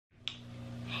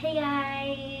Hey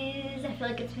guys! I feel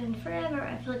like it's been forever.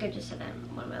 I feel like I just said that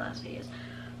in one of my last videos.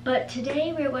 But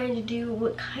today we're going to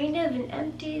do kind of an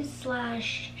Empties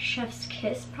slash Chef's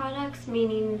Kiss products,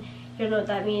 meaning, if you don't know what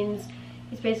that means,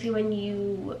 it's basically when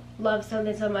you love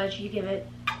something so much you give it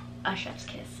a chef's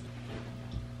kiss.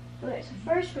 Okay, so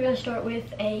first we're going to start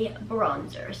with a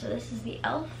bronzer. So this is the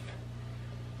e.l.f.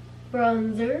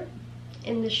 bronzer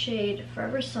in the shade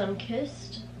Forever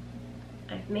Sun-Kissed.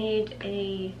 I've made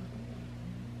a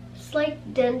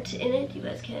slight dent in it, you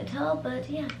guys can't tell, but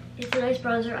yeah, it's a nice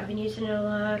bronzer. I've been using it a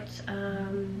lot.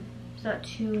 It's not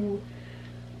too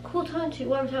cool tone, too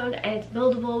warm tone, and it's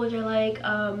buildable, which I like.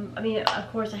 I mean,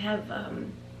 of course I have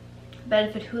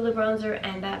Benefit Hoola bronzer,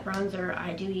 and that bronzer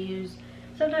I do use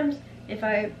sometimes if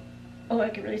I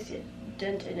can really see a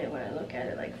dent in it when I look at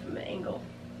it like from an angle.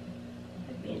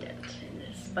 I've made a dent in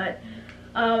this, but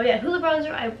yeah, Hoola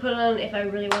bronzer I put on if I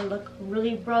really want to look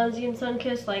really bronzy and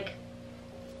sun-kissed, like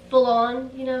full on,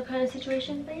 you know, kind of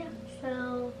situation. But yeah,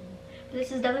 so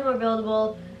this is definitely more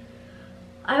buildable.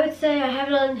 I would say I have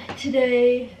it on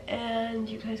today, and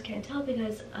you guys can't tell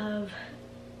because of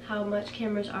how much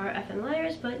cameras are effing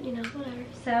liars, but you know, whatever.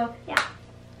 So yeah,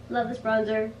 love this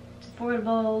bronzer. It's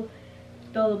affordable,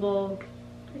 it's buildable,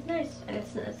 it's nice, and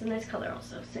it's a nice color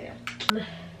also. So yeah,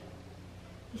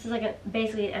 this is like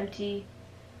basically an empty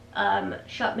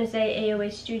Shop Miss A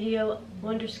AOA Studio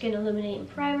Wonder Skin Illuminating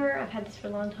Primer. I've had this for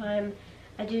a long time.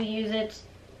 I do use it,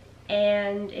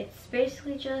 and it's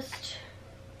basically just,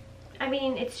 I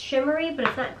mean, it's shimmery, but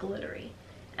it's not glittery,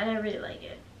 and I really like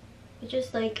it. It's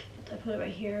just like, I put it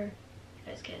right here.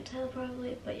 You guys can't tell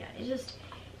probably, but yeah,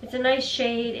 it's a nice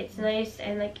shade. It's nice,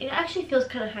 and like it actually feels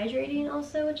kind of hydrating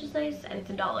also, which is nice, and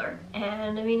it's $1.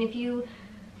 And I mean, if you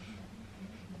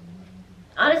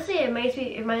honestly, it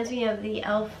reminds me of the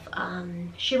e.l.f.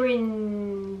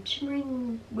 shimmering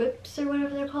whips or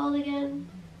whatever they're called again,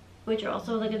 which are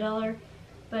also like $1.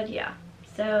 But yeah,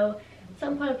 so at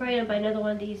some point I'm probably gonna buy another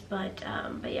one of these. But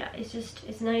yeah,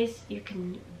 it's nice. You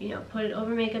can, you know, put it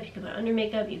over makeup. You can put it under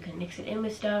makeup. You can mix it in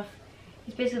with stuff.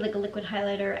 It's basically like a liquid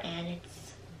highlighter, and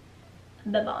it's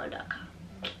thebomb.com.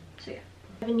 So yeah,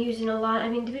 I've been using a lot. I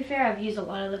mean, to be fair, I've used a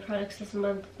lot of the products this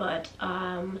month, but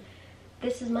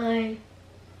this is my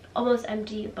almost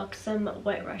empty Buxom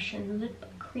White Russian lip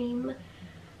cream,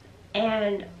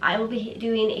 and I will be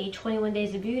doing a 21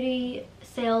 Days of Beauty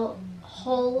sale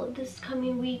haul this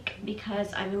coming week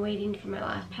because I've been waiting for my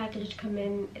last package to come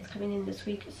in. It's coming in this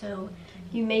week, so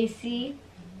you may see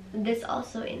this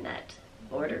also in that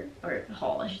order, or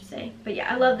haul I should say. But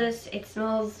yeah, I love this. It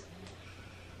smells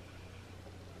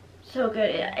so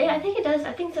good. I think it does.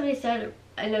 I think somebody said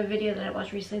in a video that I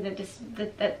watched recently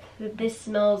that this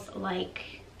smells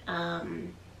like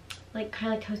kind of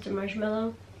like toasted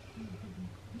marshmallow,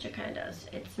 which it kind of does.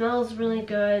 It smells really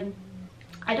good.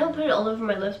 I don't put it all over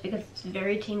my lips because it's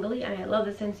very tingly, and I love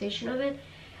the sensation of it,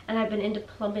 and I've been into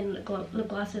plumping lip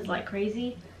glosses like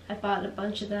crazy. I bought a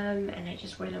bunch of them, and I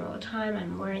just wear them all the time.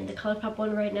 I'm wearing the ColourPop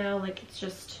one right now. Like, it's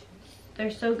just,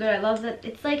 they're so good. I love that.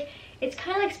 It's like, it's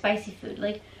kind of like spicy food.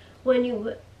 Like, when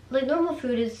you, like, normal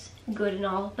food is good and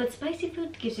all, but spicy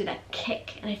food gives you that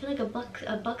kick, and I feel like a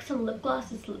Buxom lip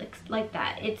gloss is like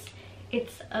that.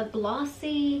 It's a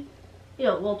glossy, you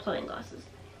know, well, plumping glosses.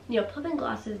 You know, plumping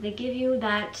glosses, they give you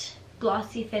that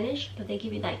glossy finish, but they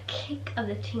give you that kick of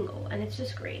the tingle, and it's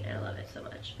just great. I love it so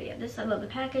much. But yeah, this, I love the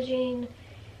packaging,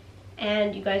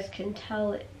 and you guys can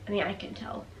tell, I mean, I can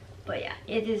tell, but yeah,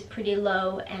 it is pretty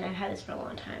low, and I've had this for a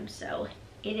long time, so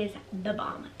it is the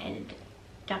bomb. And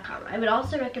 .com. I would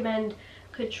also recommend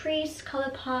Catrice,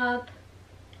 ColourPop,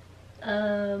 what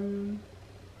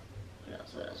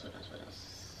else?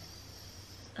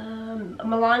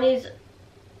 Milani's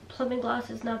plumping gloss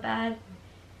is not bad.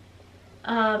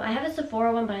 I have a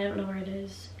Sephora one, but I don't know where it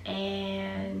is.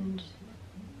 And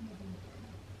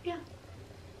yeah,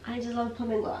 I just love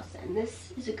plumping gloss, and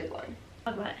this is a good one.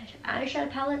 Talk about eyeshadow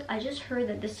palette. I just heard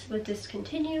that this was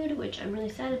discontinued, which I'm really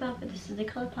sad about, but this is the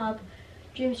ColourPop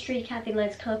Dream Street Cafe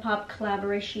Lights ColourPop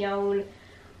collaboration.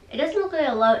 It doesn't look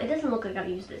like it doesn't look like I've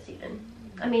used this even.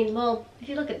 I mean, well, if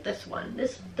you look at this one,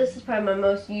 this is probably my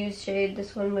most used shade.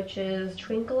 This one, which is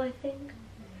Twinkle, I think.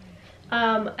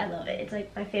 I love it. It's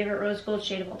like my favorite rose gold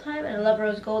shade of all time, and I love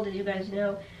rose gold, as you guys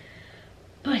know.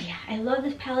 But yeah, I love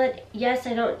this palette. Yes,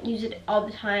 I don't use it all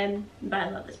the time, but I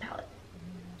love this palette.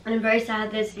 And I'm very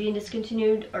sad that it's being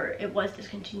discontinued, or it was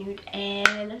discontinued,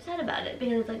 and I'm sad about it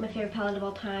because it's like my favorite palette of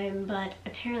all time, but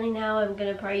apparently now I'm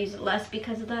gonna probably use it less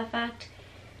because of that fact.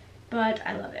 But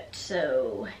I love it.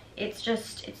 So it's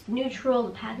neutral,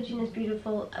 the packaging is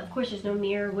beautiful. Of course there's no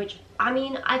mirror, which, I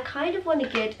mean, I kind of want to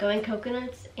get Going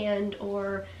Coconuts and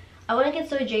or I want to get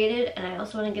So Jaded, and I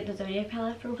also want to get the Zodiac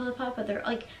palette from ColourPop, but they're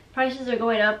like, prices are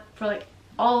going up for like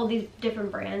all these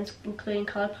different brands, including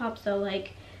ColourPop. So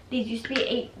like, these used to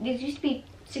be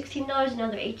 $16, and now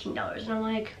they're $18, and I'm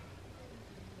like,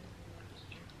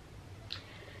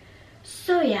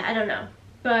 so yeah, I don't know,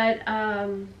 but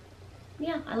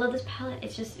yeah, I love this palette.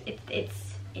 It's just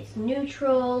it's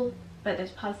neutral, but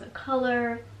there's positive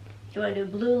color. If you want to do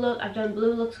a blue look, I've done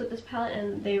blue looks with this palette,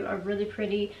 and they are really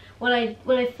pretty. When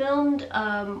I filmed,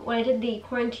 when I did the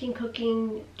quarantine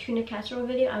cooking tuna casserole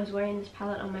video, I was wearing this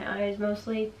palette on my eyes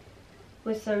mostly,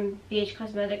 with some BH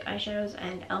Cosmetic eyeshadows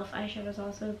and e.l.f. eyeshadows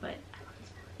also. But I love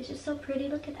this palette. It's just so pretty.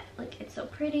 Look at that. Like, it's so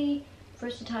pretty,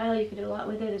 versatile. You can do a lot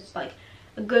with it. It's like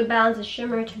a good balance of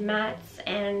shimmer to mattes.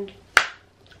 And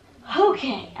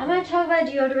okay, I'm gonna talk about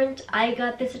deodorant. I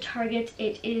got this at Target.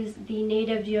 It is the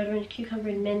Native deodorant Cucumber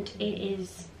and Mint. It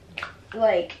is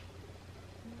like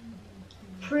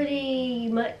pretty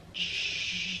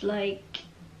much like,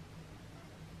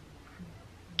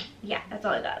 yeah, that's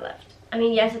all I got left. I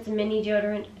mean, yes, it's a mini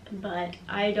deodorant, but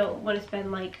I don't want to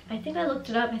spend like, I think I looked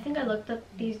it up. I think I looked up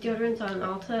these deodorants on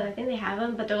Ulta, and I think they have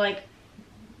them, but they're like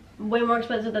way more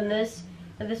expensive than this.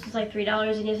 And this was like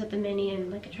 $3, and yes, it's the mini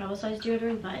and like a travel size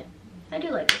deodorant, but I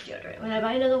do like this deodorant. When I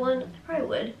buy another one, I probably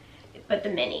would, but the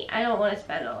mini, I don't want to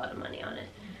spend a lot of money on it.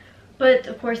 But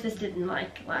of course, this didn't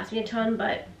like last me a ton,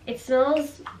 but it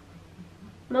smells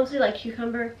mostly like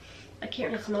cucumber. I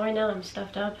can't really smell right now. I'm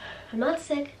stuffed up. I'm not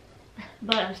sick,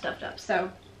 but I'm stuffed up.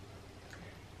 So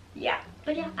yeah,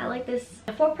 but yeah, I like this.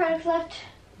 4 products left.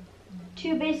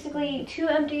 Basically two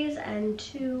empties and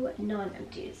 2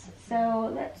 non-empties.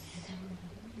 So let's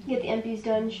get the empties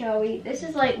done, shall we? This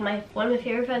is like one of my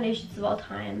favorite foundations of all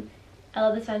time. I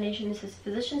love this foundation. This is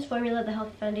Physicians Formula, the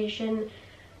Healthy Foundation,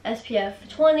 SPF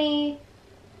 20,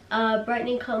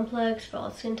 brightening complex for all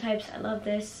skin types. I love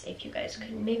this. If you guys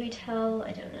can maybe tell,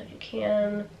 I don't know if you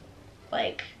can,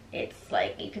 like, it's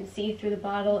like you can see through the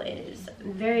bottle. It is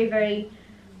very, very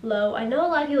low. I know a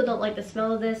lot of people don't like the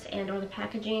smell of this and or the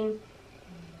packaging.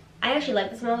 I actually like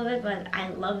the smell of it, but I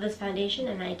love this foundation,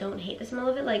 and I don't hate the smell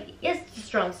of it. Like, yes, it's a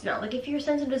strong smell. Like, if you're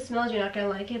sensitive to smells, you're not gonna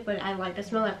like it, but I like the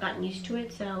smell. I've gotten used to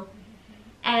it, so.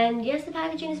 And yes, the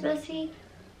packaging is messy,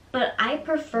 but I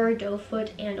prefer doe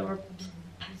foot and or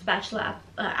spatula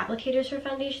applicators for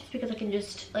foundations, because I can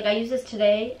just, like, I use this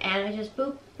today, and I just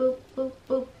boop, boop, boop,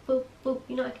 boop, boop, boop.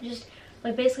 You know, I can just,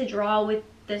 like, basically draw with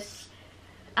this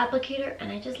applicator,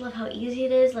 and I just love how easy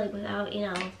it is, like, without, you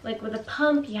know, like with a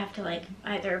pump you have to like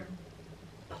either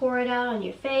pour it out on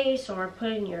your face or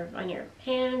put it in on your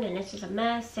hand, and it's just a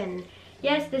mess. And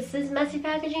yes, this is messy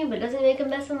packaging, but it doesn't make a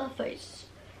mess on my face,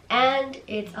 and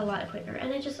it's a lot quicker.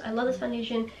 And I love this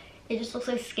foundation. It just looks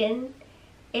like skin.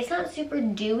 It's not super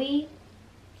dewy,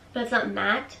 but it's not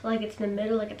matte, like it's in the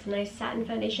middle, like it's a nice satin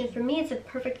foundation. For me, it's a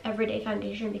perfect everyday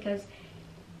foundation because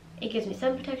it gives me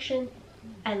sun protection.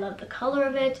 I love the color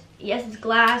of it. Yes, it's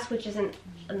glass, which isn't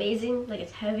amazing. Like,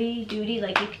 it's heavy duty.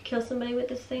 Like, you could kill somebody with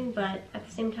this thing, but at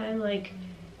the same time, like,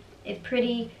 it's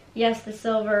pretty. Yes, the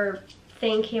silver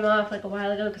thing came off like a while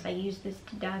ago because I used this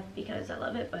to death because I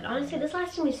love it. But honestly, this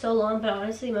lasted me so long. But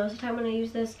honestly, most of the time when I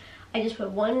use this, I just put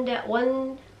one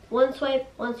swipe,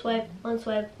 one swipe, one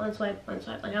swipe, one swipe, one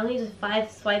swipe. Like, I only use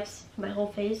 5 swipes for my whole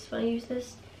face when I use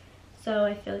this. So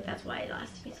I feel like that's why it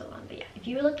lasted me so long. But yeah, if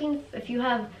you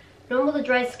have normal to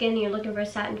dry skin and you're looking for a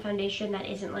satin foundation that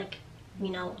isn't like, you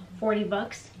know, 40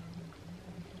 bucks.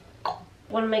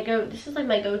 This is like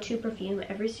my go-to perfume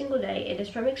every single day. It is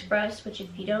from Express, which if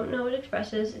you don't know what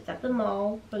Express is, it's at the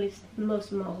mall, or at least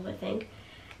most malls, I think.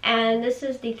 And this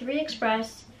is the 3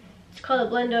 Express. It's called a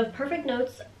blend of Perfect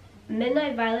Notes,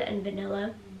 Midnight Violet, and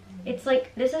Vanilla. It's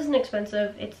like, this isn't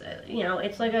expensive. It's, you know,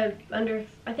 it's like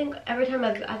I think every time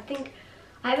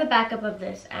I have a backup of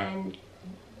this, and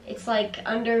it's like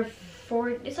under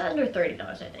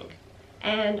 $30, I think.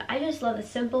 And I just love the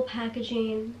simple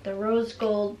packaging, the rose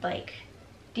gold, like,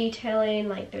 detailing.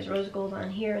 Like, there's rose gold on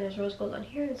here and there's rose gold on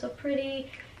here, and it's so pretty,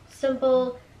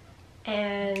 simple.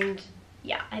 And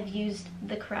yeah, I've used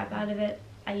the crap out of it.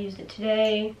 I used it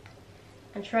today.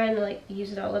 I'm trying to like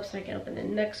use it all up so I can open the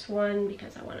next one,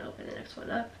 because I want to open the next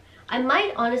one up. I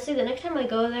might, honestly, the next time I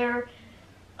go there,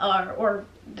 or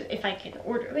if I can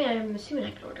order, I mean, I'm assuming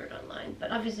I can order it online, but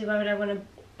obviously why would I want to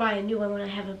buy a new one when I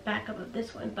have a backup of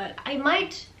this one? But I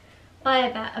might buy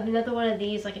another one of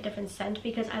these, like a different scent,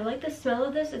 because I like the smell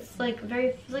of this. It's like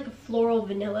it's like a floral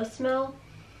vanilla smell.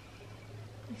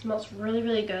 It smells really,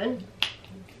 really good.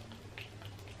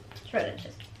 Try to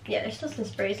just, yeah, there's still some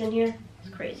sprays in here. It's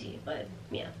crazy, but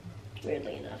yeah,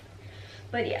 weirdly enough.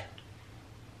 But yeah,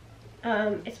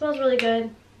 it smells really good.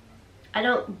 I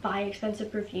don't buy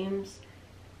expensive perfumes.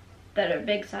 that are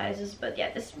big sizes, but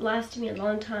yeah, this lasts me a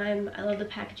long time. I love the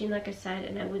packaging, like I said,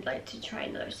 and I would like to try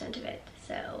another scent of it.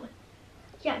 So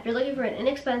yeah, if you're looking for an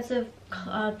inexpensive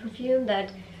perfume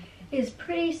that is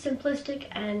pretty simplistic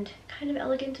and kind of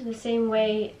elegant in the same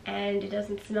way, and it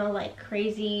doesn't smell like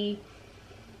crazy,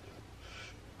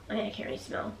 I can't really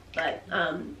smell, but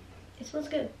it smells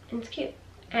good and it's cute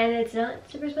and it's not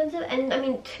super expensive. And I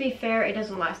mean, to be fair, it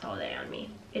doesn't last all day on me.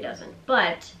 It doesn't.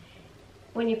 But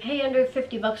when you pay under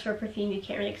 50 bucks for a perfume, you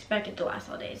can't really expect it to last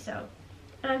all day. So,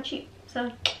 and I'm cheap.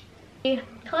 So,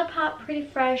 ColourPop Pretty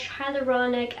Fresh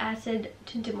Hyaluronic Acid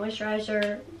Tinted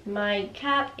Moisturizer. My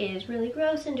cap is really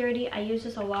gross and dirty. I use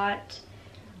this a lot.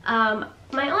 My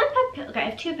only okay, I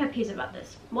have two pet peeves about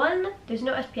this. One, there's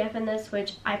no SPF in this,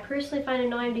 which I personally find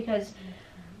annoying because,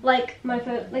 like,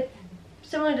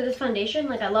 similar to this foundation,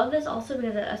 like, I love this also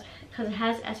because it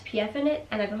has SPF in it,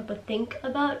 and I don't have to think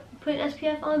about putting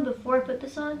SPF on before I put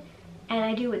this on, and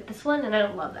I do with this one, and I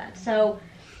don't love that. So,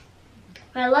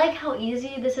 I like how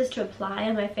easy this is to apply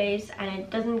on my face, and it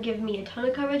doesn't give me a ton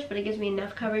of coverage, but it gives me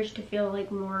enough coverage to feel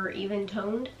like more even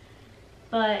toned.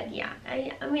 But yeah,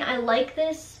 I mean, I like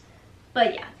this,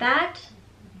 but yeah, that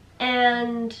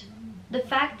and the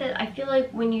fact that I feel like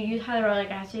when you use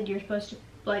hyaluronic acid, you're supposed to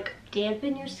like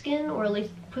dampen your skin or at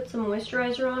least put some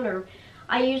moisturizer on, or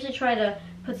I usually try to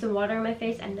put some water on my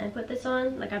face and then put this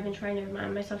on. Like, I've been trying to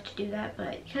remind myself to do that,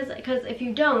 but because if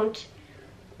you don't,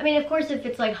 I mean, of course, if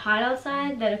it's like hot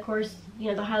outside, then of course, you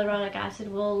know, the hyaluronic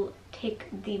acid will take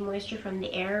the moisture from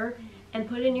the air and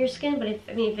put it in your skin. But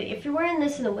if you're wearing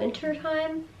this in the winter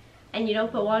time and you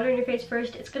don't put water in your face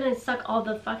first, it's gonna suck all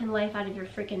the fucking life out of your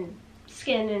freaking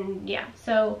skin. And yeah,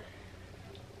 so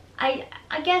I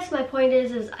guess my point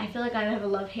is I feel like I have a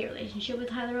love-hate relationship with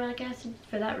hyaluronic acid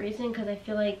for that reason, because I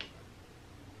feel like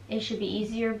it should be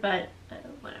easier, but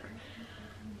whatever.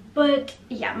 But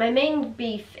yeah, my main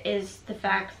beef is the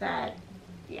fact that,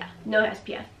 yeah, no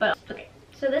SPF. But okay,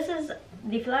 so this is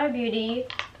the Flower Beauty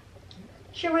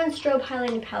Shimmer and Strobe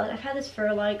Highlighting Palette. I've had this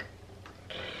for like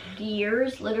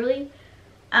years, literally,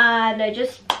 and I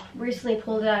just recently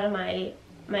pulled it out of my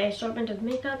assortment of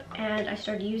makeup and I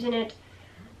started using it.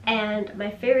 And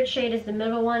my favorite shade is the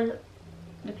middle one,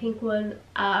 the pink one,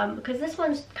 because this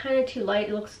one's kind of too light.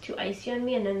 It looks too icy on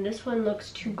me, and then this one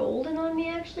looks too golden on me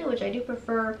actually, which I do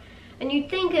prefer. And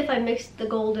you'd think if I mixed the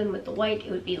golden with the white,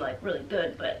 it would be like really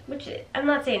good, but I'm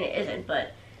not saying it isn't.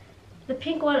 But the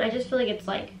pink one, I just feel like it's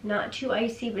like not too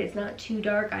icy, but it's not too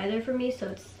dark either for me. So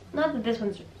it's not that this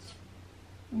one's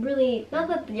really, not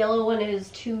that the yellow one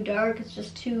is too dark, it's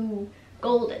just too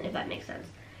golden, if that makes sense.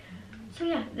 So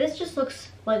yeah, this just looks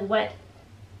like wet,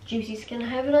 juicy skin. I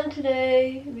have it on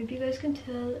today. Maybe you guys can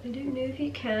tell. I don't know if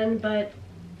you can, but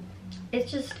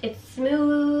it's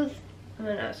smooth. I'm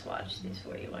gonna swatch these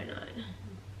for you, why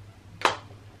not?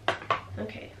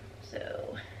 Okay,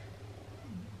 so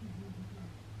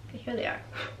here they are.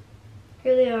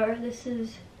 Here they are. This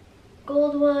is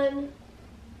gold one,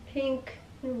 pink,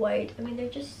 and white. I mean, they're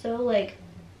just so like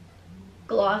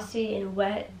glossy and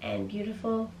wet and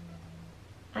beautiful.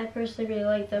 I personally really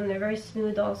like them. They're very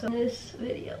smooth also. In this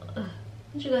video,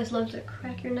 don't you guys love to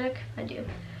crack your neck? I do.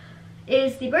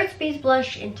 Is the Burt's Bees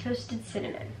Blush in Toasted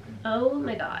Cinnamon. Oh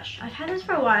my gosh. I've had this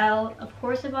for a while. Of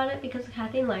course I bought it because of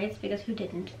Kathleen Lights, because who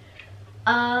didn't?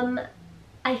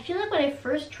 I feel like when I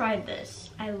first tried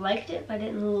this, I liked it, but I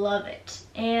didn't love it.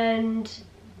 And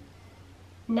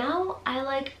now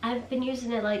I've been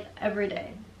using it like every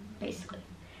day, basically.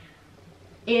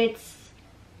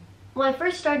 When I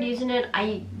first started using it,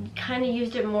 I kind of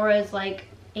used it more as like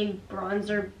a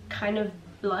bronzer kind of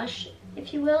blush,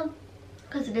 if you will,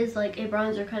 because it is like a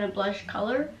bronzer kind of blush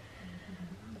color.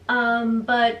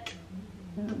 But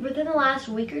within the last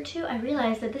week or two, I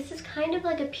realized that this is kind of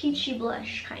like a peachy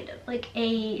blush, kind of like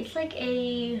it's like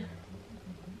a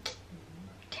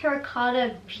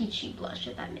terracotta peachy blush,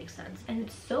 if that makes sense. And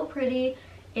it's so pretty.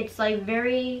 It's like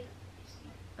very,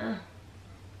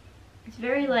 it's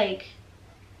very like,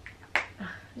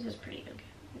 this is pretty. Okay,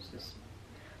 what's this?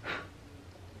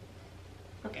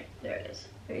 Okay, there it is,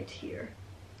 right here.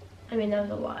 I mean, that was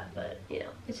a lot, but you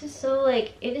know, it's just so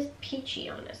like, it is peachy,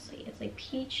 honestly. It's like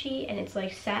peachy and it's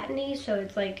like satiny, so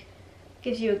it's like,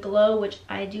 gives you a glow, which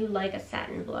I do like a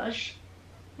satin blush.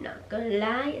 Not gonna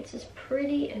lie, it's just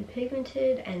pretty and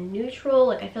pigmented and neutral.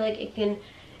 Like, I feel like it can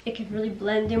really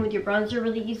blend in with your bronzer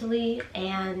really easily,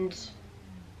 and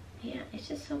yeah, it's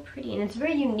just so pretty. And it's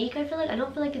very unique, I feel like. I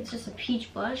don't feel like it's just a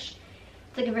peach blush.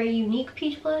 It's like a very unique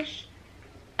peach blush.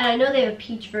 And I know they have a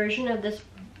peach version of this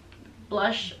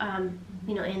blush,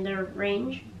 you know, in their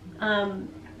range. I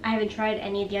haven't tried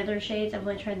any of the other shades. I've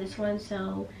only tried this one,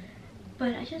 so,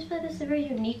 but I just feel like this is a very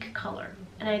unique color.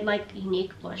 and I like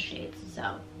unique blush shades, so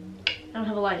I don't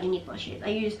have a lot of unique blush shades. I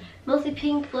use mostly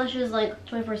pink blushes like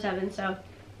 24/7, so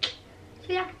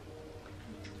yeah.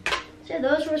 So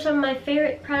those were some of my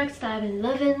favorite products that I've been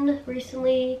loving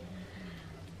recently.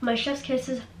 My chef's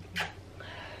kisses.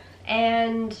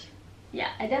 And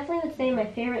yeah, I definitely would say my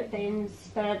favorite things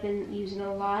that I've been using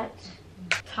a lot.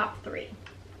 Top 3.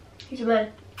 These are my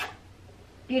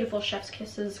beautiful chef's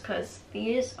kisses because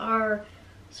these are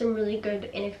some really good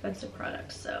inexpensive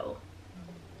products, so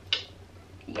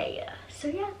yeah. So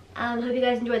yeah, hope you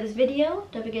guys enjoyed this video.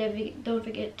 Don't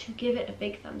forget to give it a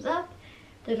big thumbs up.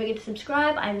 Don't forget to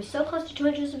subscribe. I'm so close to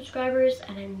 200 subscribers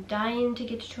and I'm dying to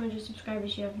get to 200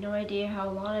 subscribers. You have no idea how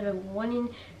long I've been wanting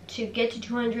to get to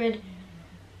 200.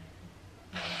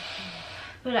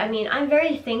 But I mean, I'm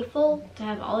very thankful to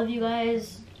have all of you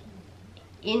guys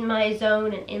in my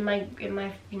zone and in my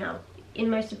in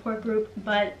my support group,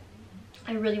 but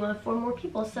I really want 4 more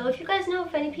people. So if you guys know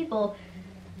of any people,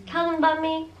 tell them about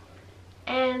me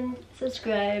and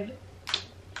subscribe.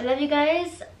 I love you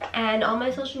guys, and all my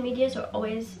social medias are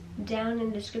always down in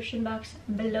the description box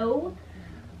below.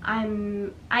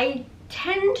 I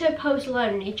tend to post a lot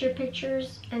of nature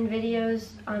pictures and videos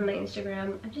on my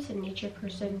Instagram. I'm just a nature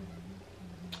person.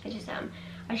 I just am.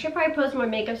 I should probably post more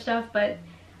makeup stuff, but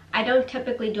I don't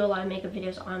typically do a lot of makeup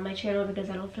videos on my channel because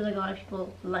I don't feel like a lot of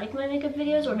people like my makeup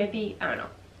videos, or maybe, I don't know.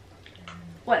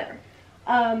 Whatever.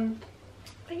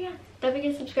 But yeah, don't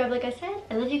forget to subscribe like I said.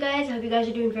 I love you guys. I hope you guys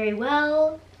are doing very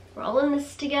well. We're all in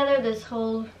this together, this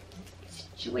whole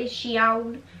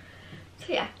situation. So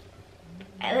yeah,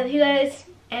 I love you guys,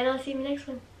 and I'll see you in the next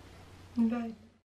one. Bye.